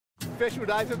special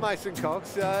day for Mason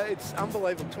Cox. It's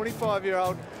unbelievable.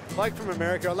 25-year-old bloke from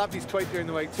America. I loved his tweet during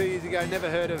the week 2 years ago. Never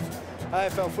heard of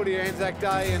AFL footy or Anzac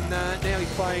Day, and now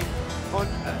he's playing on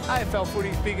AFL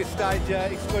footy's biggest stage,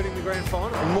 excluding the grand final.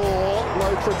 More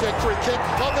low trajectory kick.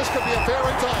 Oh, this could be a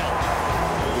fairy tale.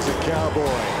 He's a cowboy,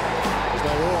 as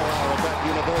they all are at that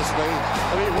university,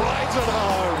 and he rides it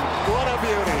home. What a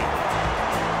beauty.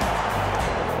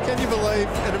 Can you believe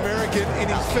an American in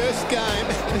his first game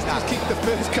has just kicked the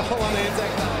first goal on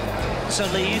Anzac Day? So,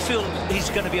 Lee, you feel he's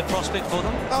going to be a prospect for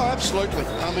them? Oh, absolutely.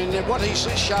 I mean, what he's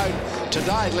shown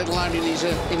today, let alone in his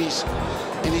year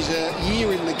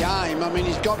in the game, I mean,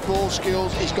 he's got ball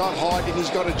skills, he's got height, and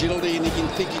he's got agility, and he can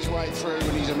think his way through,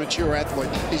 and he's a mature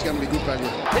athlete. He's going to be good value.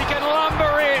 He can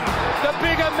lumber in, the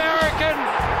big American.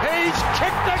 He's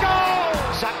kicked the goal.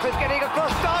 Sutcliffe getting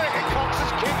across direct, and Cox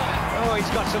is kicking it. Oh,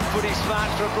 he's got some footy smarts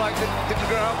for a bloke that didn't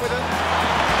grow up with it.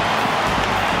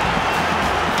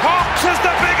 Cox is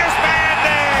the biggest man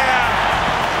there.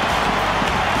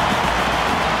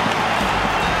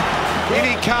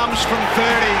 In he comes from 30.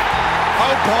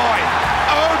 Oh boy,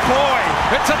 oh boy,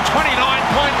 it's a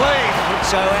 29-point lead.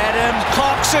 So Adams,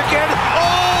 Cox again.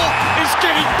 Oh, he's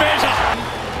getting better.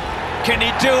 Can he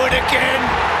do it again?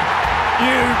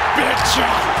 You betcha.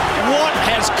 What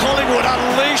has Collingwood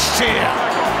unleashed here?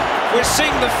 We're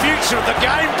seeing the future of the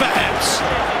game, perhaps.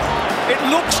 It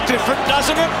looks different,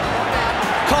 doesn't it?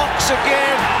 Cox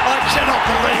again. I cannot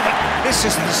believe it. This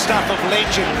is the stuff of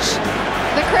legends.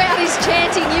 The crowd is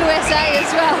chanting USA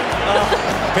as well.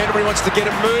 Everybody wants to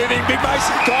get it moving. Big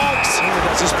Mason Cox. He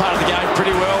does this part of the game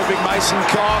pretty well. Big Mason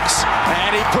Cox.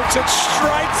 And he puts it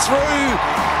straight through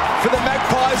for the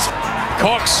Magpies.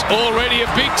 Cox already a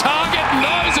big target.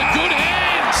 Knows it. Good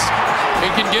hands. He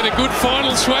can get a good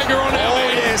final swagger on our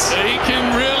man. Yes. He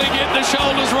can really get the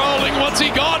shoulders rolling. What's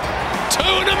he got? 2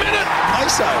 in a minute.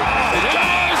 Mason. It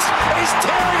goes. He's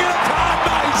tearing it apart,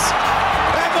 Mace.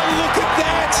 Have a look at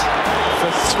that.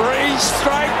 For 3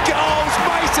 straight goals,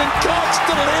 Mason Cox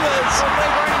delivers.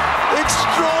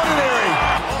 Extraordinary.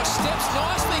 Oh, steps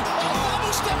nicely. Oh,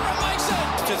 double step from Mason.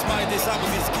 Just made this up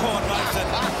with his squad, Mason.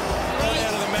 Right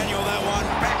out of the manual, that one.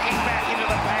 Backing back into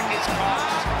the pack is Cox.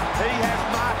 He has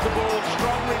marked the ball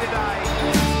strongly today.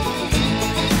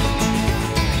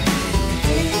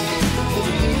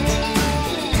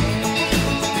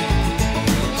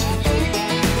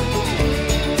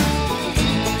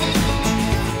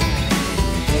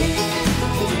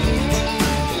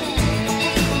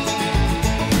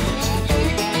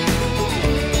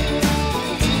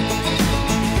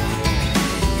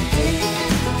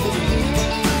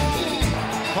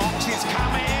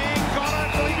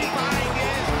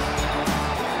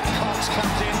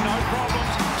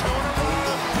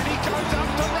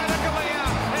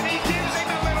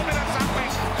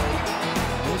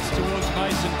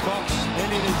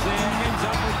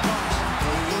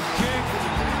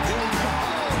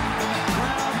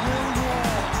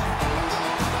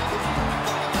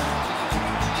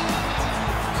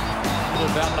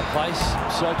 About the place,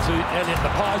 so too Elliott.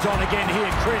 The Pies on again here.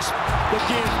 Chris, the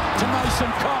give to Mason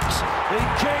Cox. He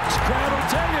kicks, crowd will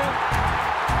tell you.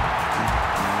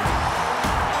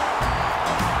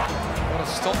 Got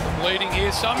to stop them leading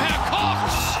here somehow.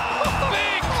 Cox!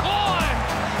 Big climb!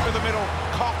 To the middle.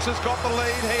 Cox has got the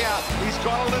lead here. He's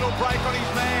got a little break on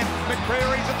his man.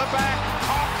 McCreary's at the back.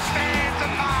 Cox stands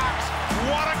and marks.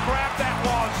 What a grab that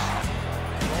was.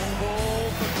 Long ball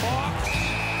for Cox.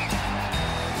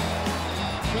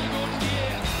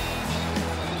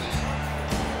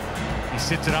 He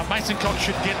sets it up. Mason Cox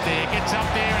should get there. Gets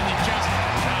up there and he just